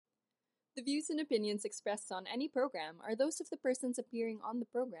The views and opinions expressed on any program are those of the persons appearing on the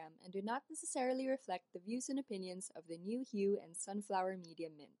program and do not necessarily reflect the views and opinions of the New Hue and Sunflower Media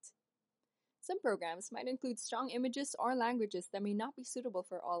Mint. Some programs might include strong images or languages that may not be suitable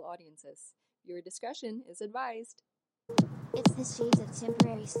for all audiences. Viewer discretion is advised. It's the shades of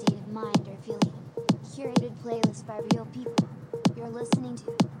temporary state of mind or feeling. Curated playlist by real people. You're listening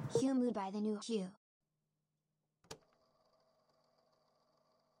to Huemood by the New Hue.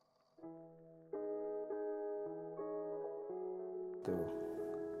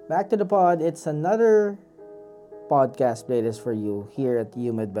 Back to the pod. It's another podcast playlist for you here at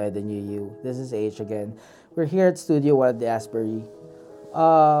Humid by the New You. This is H again. We're here at Studio One at the Asbury.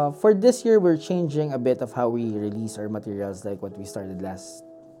 For this year, we're changing a bit of how we release our materials, like what we started last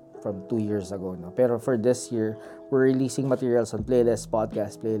from 2 years ago. No? Pero for this year, we're releasing materials on playlist,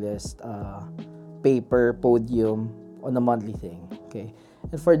 podcast playlist, paper, podium, on a monthly thing. Okay,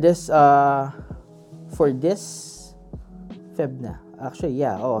 and for this Feb na. Actually,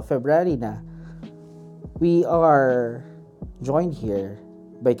 yeah. February na. We are joined here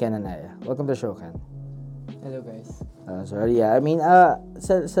by Kenaniah. Welcome to the show, Ken. Hello guys.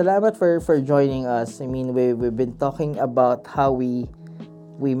 Salamat for joining us. I mean, we've been talking about how we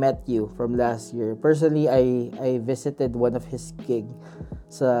met you from last year. Personally, I visited one of his gig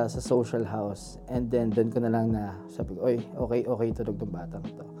sa social house, and then doon ko na lang na sabi ko, oy, okay tunog ng batang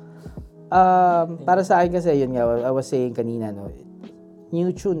to. Para sa akin kasi, yun nga, I was saying kanina, no,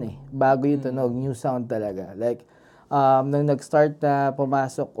 new tune eh. Bago yung tunog, new sound talaga. Like, nung nag-start na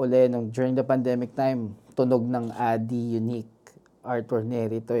pumasok uli, during the pandemic time, tunog ng Adi, Unique, Arthur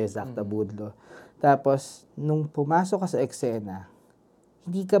Nerito, Exacta Budlo. Tapos, nung pumasok ka sa eksena,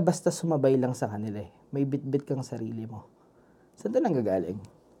 hindi ka basta sumabay lang sa kanila eh. May bit-bit kang sarili mo. Saan ito nanggagaling?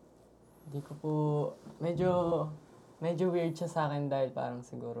 Hindi ko po, medyo weird siya sa akin dahil parang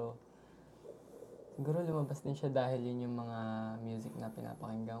siguro lumabas din siya dahil yun yung mga music na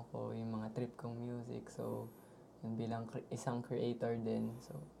pinapakinggan ko, yung mga trip kong music. So, yun bilang isang creator din.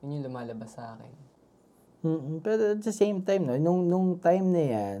 So, yun yung lumalabas sa akin. Pero at the same time, no, nung time na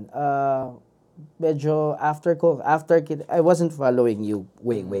yan, medyo I wasn't following you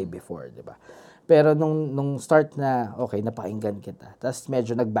way before, di ba? Pero nung start na, okay, napakinggan kita. Tapos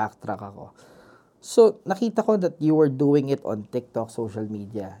medyo nag-backtrack ako. So, nakita ko that you were doing it on TikTok, social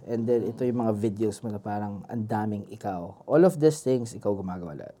media. And then, ito yung mga videos mo na parang ang daming ikaw. All of these things, ikaw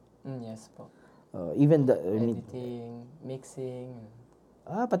gumagawa lahat. Yes po. Even the... Editing, mixing.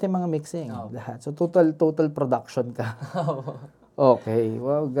 Pati mga mixing. Oh. Lahat. So, total production ka. Okay.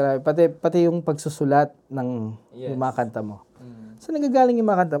 Wow, grabe. Pati yung pagsusulat ng yung mga kanta mo. So, nagagaling yung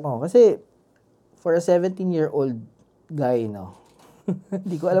mga kanta mo. Kasi, for a 17-year-old guy, no,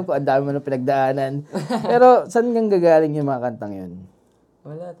 hindi ko alam kung ang dami mo na pinagdaanan. Pero, saan nang gagaling yung mga kantang yun?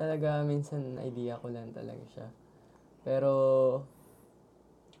 Wala talaga. Minsan, idea ko lang talaga siya. Pero,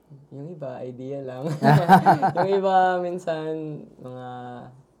 yung iba, idea lang. Yung iba, minsan, mga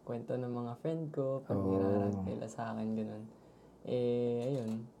kwento ng mga friend ko, pag nirarag nila sa akin, ganun.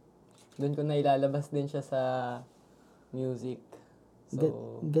 Ayun. Doon ko na ilalabas din siya sa music.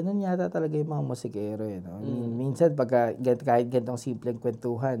 So, ganun yata talaga yung mga musikero, eh, no? Minsan, kahit ganitong simpleng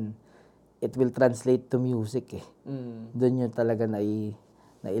kwentuhan, it will translate to music, eh. Doon yun talaga na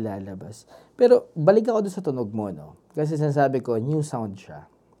ilalabas. Pero, balik ako doon sa tunog mo, no? Kasi sinasabi ko, new sound siya.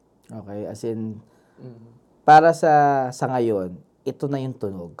 Okay? As in, para sa ngayon, ito na yung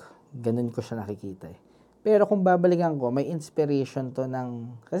tunog. Ganun ko siya nakikita, eh. Pero kung babalikan ko, may inspiration to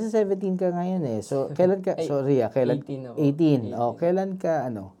ng... Kasi 17 ka ngayon eh. So, kailan ka... Sorry kailan... 18 ako. 18. Oh, kailan ka,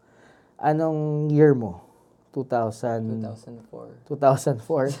 anong year mo? 2004.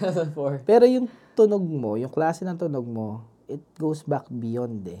 2004? Pero yung tunog mo, yung klase ng tunog mo, it goes back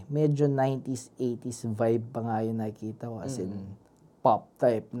beyond eh. Medyo 90s, 80s vibe pa nga yung nakikita ko. As in, pop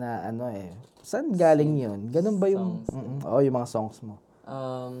type na Saan galing yun? Ganun ba yung... yung mga songs mo?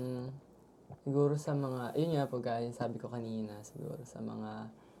 Siguro sa mga, yun nga pagka yung sabi ko kanina, siguro sa mga,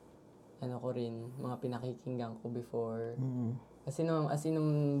 ko rin, mga pinakikinggan ko before. Kasi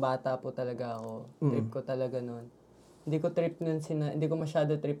nung bata po talaga ako, trip ko talaga nun. Hindi ko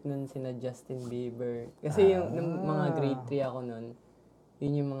masyado trip nun sina Justin Bieber. Kasi nung mga grade 3 ako nun,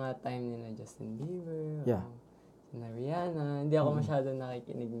 yun yung mga time ni na Justin Bieber, na Rihanna. Hindi ako masyado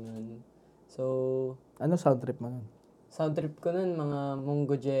nakikinig nun. So, ano sound trip mo nun? Sound trip ko nun, mga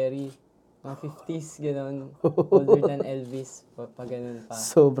Mungo Jerry. Mga 50s, gano'n. Older than Elvis. Pa ganun pa.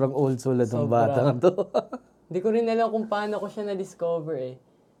 Sobrang old soul ng batang to. Hindi ko rin alam kung paano ko siya na-discover eh.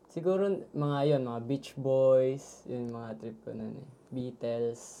 Siguro, mga Beach Boys. Yun, mga trip ko nun eh.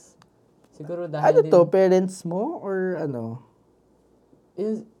 Beatles. Siguro dahil Parents mo? Or ano?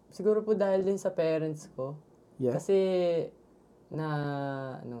 Yung, Siguro po dahil din sa parents ko. Yeah. Kasi,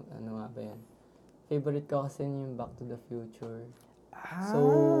 ano nga ba yan? Favorite ko kasi yung Back to the Future. So,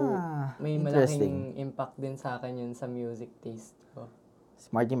 may interesting. malaking impact din sa akin yun sa music taste ko.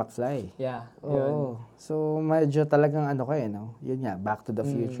 Marty McFly. Yeah, Oo. yun. So, medyo talagang ano kayo, no? Yun nga, Back to the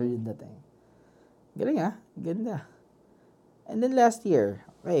Future yun dating. Galing ganda. And then last year,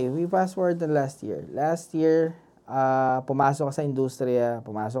 okay, we fast forward to last year. Last year, pumasok ka sa industriya,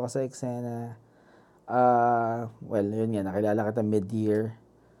 pumasok ka sa eksena. Well, yun nga, nakilala kita mid-year.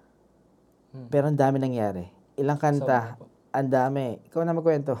 Pero ang dami nangyari. Ilang kanta, ang dami. Ikaw na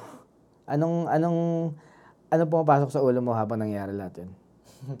magkwento. Anong pumapasok sa ulo mo habang nangyari lahat yun?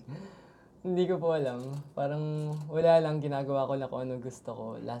 Hindi ko po alam. Parang wala lang, ginagawa ko lang kung ano gusto ko.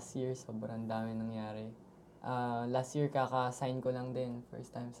 Last year, sobrang dami nangyari. Last year, kaka-sign ko lang din.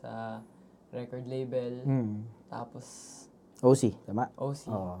 First time sa record label. Tapos... OC, tama? OC.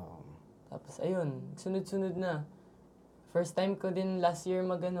 Oh. Tapos, ayun, sunod-sunod na. First time ko din last year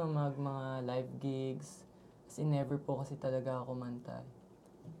mag mga live gigs. Kasi never po kasi talaga ako kumanta.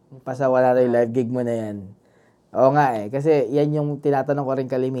 Pasawala na yung live gig mo na yan. Oo nga kasi yan yung tinatanong ko rin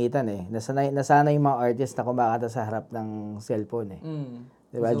kalimitan Nasanay yung mga artist na kumakanta sa harap ng cellphone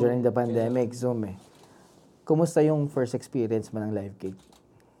Diba? During the pandemic, Zoom Kumusta yung first experience mo ng live gig?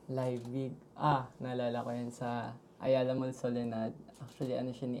 Live gig? Naalala ko yan sa Ayala Mall Soledad. Actually,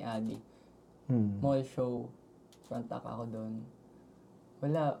 siya ni Adi. Mall show. Front act ako doon.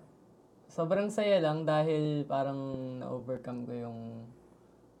 Wala. Sobrang saya lang dahil parang na-overcome ko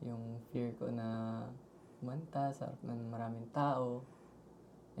yung fear ko na kumanta sa harap ng maraming tao.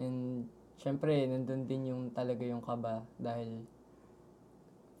 And, syempre, nandun din yung talaga yung kaba dahil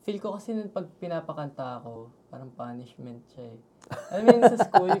feel ko kasi nung pag pinapakanta ako, parang punishment siya Alam mo yun sa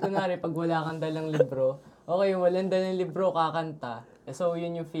school, kunwari, pag wala kang dalang libro, okay, walang dalang libro, kakanta. So,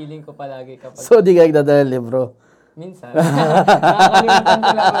 yun yung feeling ko palagi kapag... So, di ka nagdadala ng libro? Minsan. Nakakalimutan ko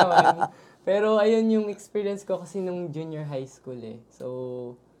lang naman. Pero, ayun yung experience ko kasi nung junior high school So,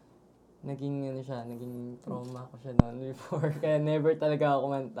 naging trauma ko siya noon before. Kaya never talaga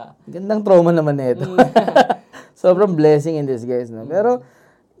ako kumanta. Gandang trauma naman ito. Sobrang blessing in disguise, no? Pero,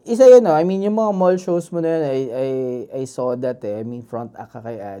 isa yun, no? I mean, yung mga mall shows mo na yun, I saw that I mean, front act ka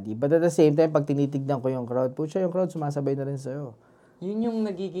kay Adi. But at the same time, pag tinitignan ko yung crowd, pucha, yung crowd sumasabay na rin sa'yo. Yun yung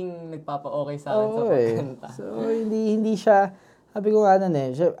nagiging nagpapa-okay sa akin sa pagkanta. So, hindi siya, sabi ko nga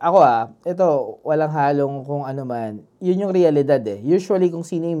ako ito, walang halong kung ano man. Yun yung realidad Usually, kung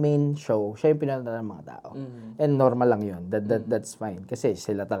sino yung main show, siya yung pinunta ng mga tao. And normal lang yun. That's fine. Kasi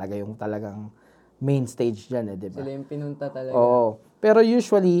sila talaga yung talagang main stage dyan diba? Sila yung pinunta talaga. Oo. Pero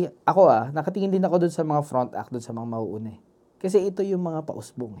usually, ako nakatingin din ako dun sa mga front act, dun sa mga mauuna Kasi ito yung mga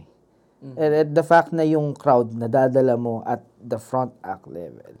pausbong And the fact na yung crowd nadadala mo at the front act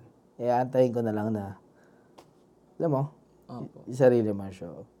level, antayin ko na lang na, alam mo, yung sarili mo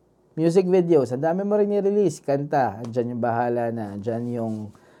show. Music videos, ang dami mo rin i-release, kanta, andyan yung Bahala Na, andyan yung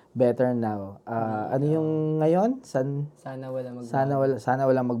Better Now. Ano yung ngayon? Sana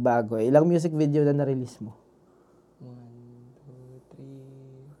walang magbago. Ilang music video na na-release mo? 1,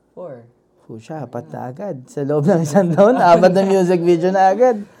 2, 3, 4. Pusha, apat na agad. Sa loob ng isang taon, apat na music video na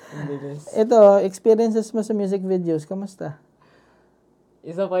agad. Ito, experiences mo sa music videos, kamusta?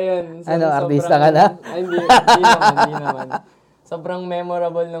 Isa pa yun. Artista ka na? Hindi naman. Sobrang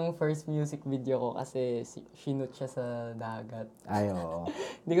memorable ng first music video ko kasi sinut siya sa dagat. Ay, oo.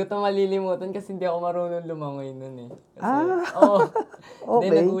 Hindi ko ito malilimutan kasi hindi ako marunong lumangoy nun Kasi,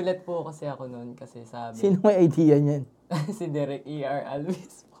 okay. Then nagulat po kasi ako nun kasi sabi... Sino may idea niyan? Si Direk E.R.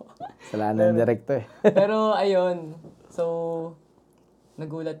 Alvis po. Salanan director Pero ayun, so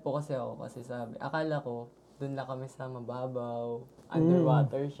nagulat po kasi ako kasi sabi, akala ko doon lang kami sa mababaw,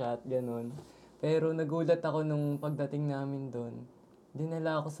 underwater shot, ganun. Pero nagulat ako nung pagdating namin doon.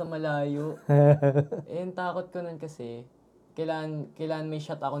 Dinala ako sa malayo. Ang takot ko nun kasi, kailan may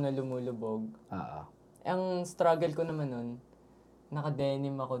shot ako na lumulubog. Ang struggle ko naman nun,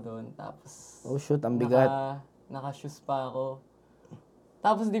 naka-denim ako doon. Tapos, oh shoot, ang bigat. Naka-shoes pa ako.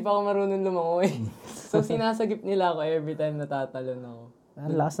 Tapos di pa ako marunong lumangoy. So sinasagip nila ako every time natatalon ako.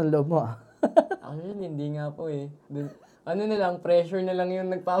 Ang lakas ng loob mo Actually, hindi nga po pressure na lang yung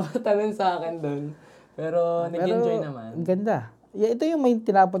nagpapatalon sa akin doon. Pero nag-enjoy naman. Ganda. Ito yung may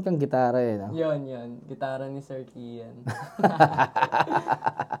tinapon kang gitara no? Yun. Gitara ni Sir Kian.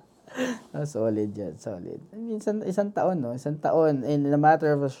 Solid yan, solid. I mean, isang taon, no? Isang taon, in a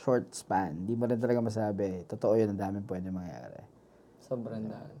matter of a short span, di mo rin talaga masabi. Totoo yun, ang daming pwede mangyari. Sobrang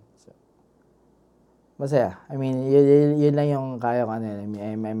dami. Masaya. I mean, yun lang yung kaya ko.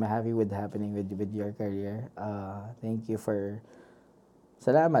 I'm happy with happening with your career. Thank you for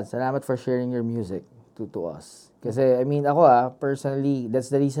Salamat for sharing your music to us. Kasi, I mean, ako personally,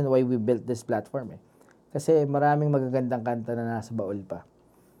 that's the reason why we built this platform eh. Kasi maraming magagandang kanta na nasa baul pa.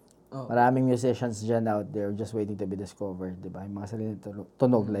 Oh. Maraming musicians dyan out there just waiting to be discovered, di ba? Yung mga sarili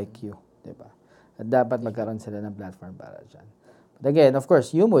tunog like you, di ba? At dapat magkaroon sila ng platform para dyan. But again, of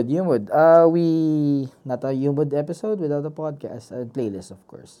course, Huemood. Not a Huemood episode without a podcast, a playlist, of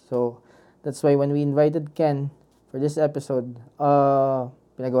course. So, that's why when we invited Ken for this episode,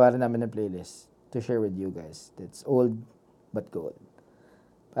 pinagawa rin namin ng playlist to share with you guys. It's old but gold.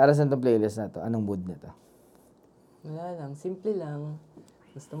 Para sa itong playlist na to, anong mood nito? Wala lang, simple lang.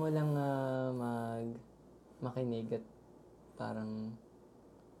 Gusto mo lang makinig at parang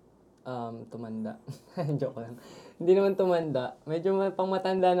tumanda. Joke lang. Hindi naman tumanda. Medyo pang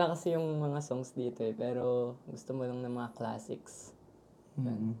matanda na kasi yung mga songs dito eh. Pero gusto mo lang ng mga classics.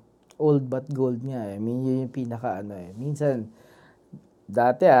 Old but gold nga eh. I mean, yun yung pinaka Minsan,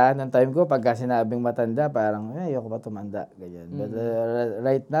 dati nung time ko, pagka sinabing matanda, parang, ayoko pa tumanda. Ganyan. But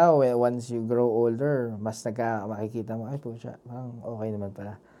right now, once you grow older, mas makikita mo, ay pucha, parang okay naman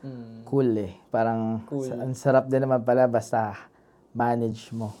pala. Cool eh. Parang, ang sarap din naman pala, basta manage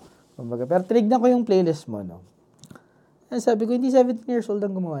mo. Kumbaga, pero tinignan ko yung playlist mo, no? Sabi ko, hindi 17 years old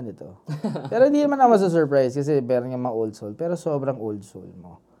ang gumawa nito. Pero hindi naman ako surprise kasi meron yung mga old soul. Pero sobrang old soul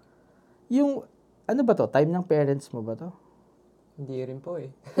mo. Yung, ano ba to? Time ng parents mo ba to? Hindi rin po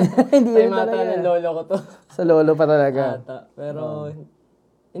eh. Hindi rin talaga. Ay, ng lolo ko to. Sa lolo pa talaga. Pero,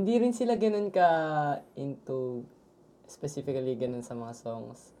 hindi rin sila ganun ka into, specifically ganun sa mga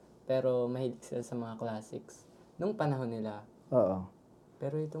songs. Pero, mahilig sila sa mga classics. Nung panahon nila. Oo.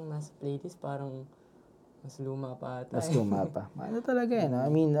 Pero itong nasa playlist, parang, mas luma pa ata. Mas luma pa. Ano talaga no?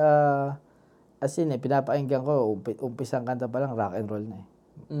 I mean, as in pinapakinggan ko, umpisang kanta pa lang, rock and roll na eh.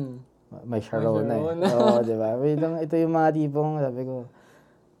 May Sharon na eh. Oo, di ba? Ito yung mga tipong, sabi ko,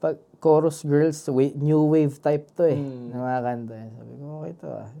 pag chorus girls, new wave type to eh, na mga kanta eh. Sabi ko, okay to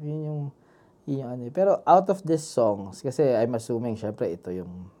Yun yung ano eh. Pero out of these songs, kasi I'm assuming, syempre, ito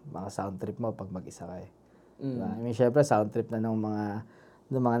yung mga sound trip mo pag mag-isa ka eh. Diba? I mean, syempre, sound trip na ng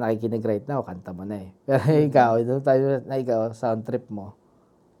mga nakikinig right now, kanta mo na eh. Pero ikaw, sound trip mo,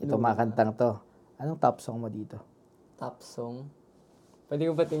 itong mga kantang to. Anong top song mo dito? Top song? Pwede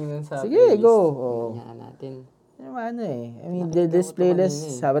ko ba tingnan sa Sige, playlist? go. Tingnan natin. I mean, this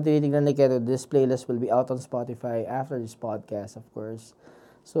playlist, sabi tinitignan ni Keto, this playlist will be out on Spotify after this podcast, of course.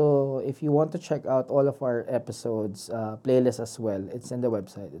 So, if you want to check out all of our episodes, playlist as well, it's in the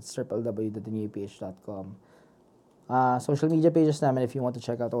website. It's www.thenewph.com. Social media pages namin, if you want to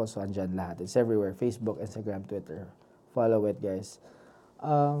check out also, andyan lahat. It's everywhere. Facebook, Instagram, Twitter. Follow it, guys.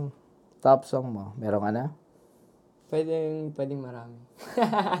 Top song mo, meron ka na? Pwedeng marami.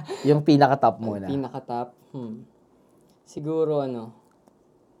 Yung pinaka-top muna. Pinaka-top? Siguro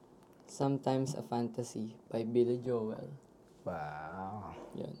Sometimes a Fantasy by Billy Joel. Wow.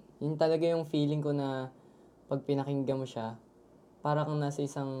 Yun talaga yung feeling ko na pag pinakinggan mo siya, para kang nasa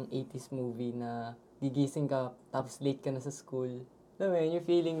isang 80s movie na gigising ka, tapos late ka na sa school. Alam mo yun, yung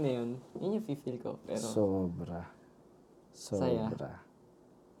feeling na yun, yun yung feel ko. Pero, Sobra. Saya.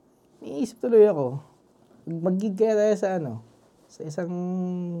 Iisip tuloy ako, mag-gig kaya tayo sa isang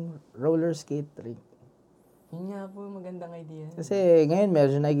roller skate rink. Yun nga po, magandang idea. Kasi ngayon,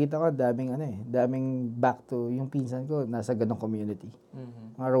 medyo nakikita ko, daming back to yung pinsan ko, nasa ganong community.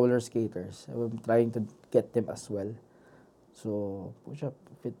 Mga roller skaters. I'm trying to get them as well. So, pucha,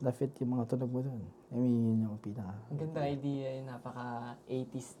 fit na fit yung mga tunog mo dun. I mean, yun yung pinaka. Maganda idea, napaka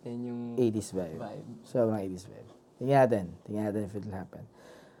 80s din yung 80s vibe. Sobrang 80s vibe. Tingnan natin if it'll happen.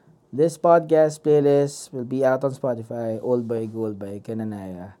 This podcast playlist will be out on Spotify, Old by Gold by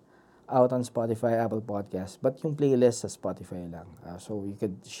Kenaniah. Out on Spotify, Apple Podcast. But yung playlist sa Spotify lang. So you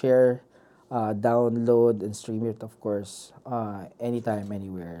could share, download, and stream it, of course, anytime,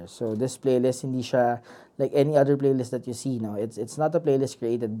 anywhere. So this playlist, hindi siya like any other playlist that you see. No? It's not a playlist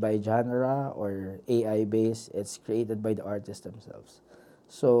created by genre or AI-based. It's created by the artists themselves.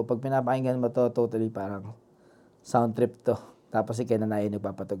 So pag pinapakinggan mo to, totally parang sound trip to. Tapos si Kenaniah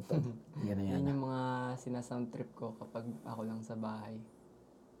nagpapatugtog. Yan yung mga sinasound trip ko kapag ako lang sa bahay.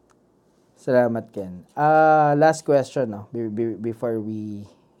 Salamat, Ken. Last question, no? Before we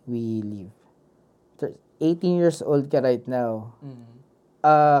leave. 18 years old ka right now.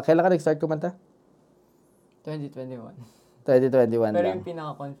 Kailan ka nag-start kumanta? 2021. 2021 Pero lang. yung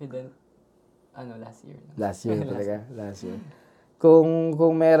pinaka-confident, last year. Last year talaga. Last year.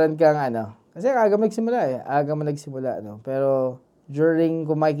 Kung meron kang kasi aga mo nagsimula, no? Pero during,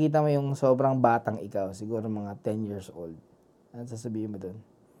 kung makikita mo yung sobrang batang ikaw, siguro mga 10 years old, ano sasabihin mo dun?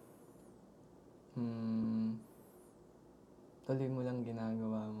 ituloy mo lang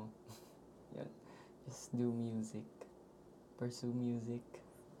ginagawa mo. Yun. Just do music. Pursue music.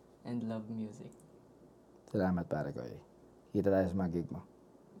 And love music. Salamat, pare ko. Kita tayo sa mga gig mo.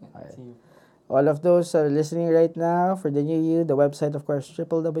 Yan. Okay. See you. All of those are listening right now for the new you. The website, of course,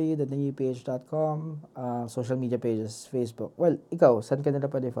 www.thenewph.com. Social media pages, Facebook. Well, ikaw, saan ka nila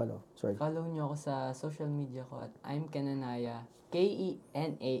pwede follow? Sorry. Follow nyo ako sa social media ko at I'm Kenaniah.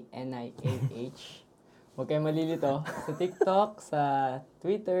 Kenaniah. Huwag kayo malilito. Sa TikTok, sa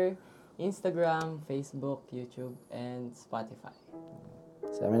Twitter, Instagram, Facebook, YouTube, and Spotify.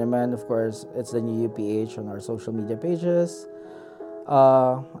 Sa amin naman, of course, it's the new UPH on our social media pages.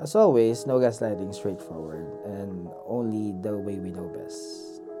 As always, no gaslighting, straightforward, and only the way we know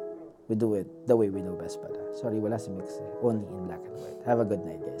best. We do it the way we know best pala. Sorry, wala si Mix eh. Only in black and white. Have a good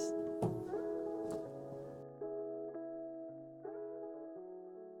night, guys.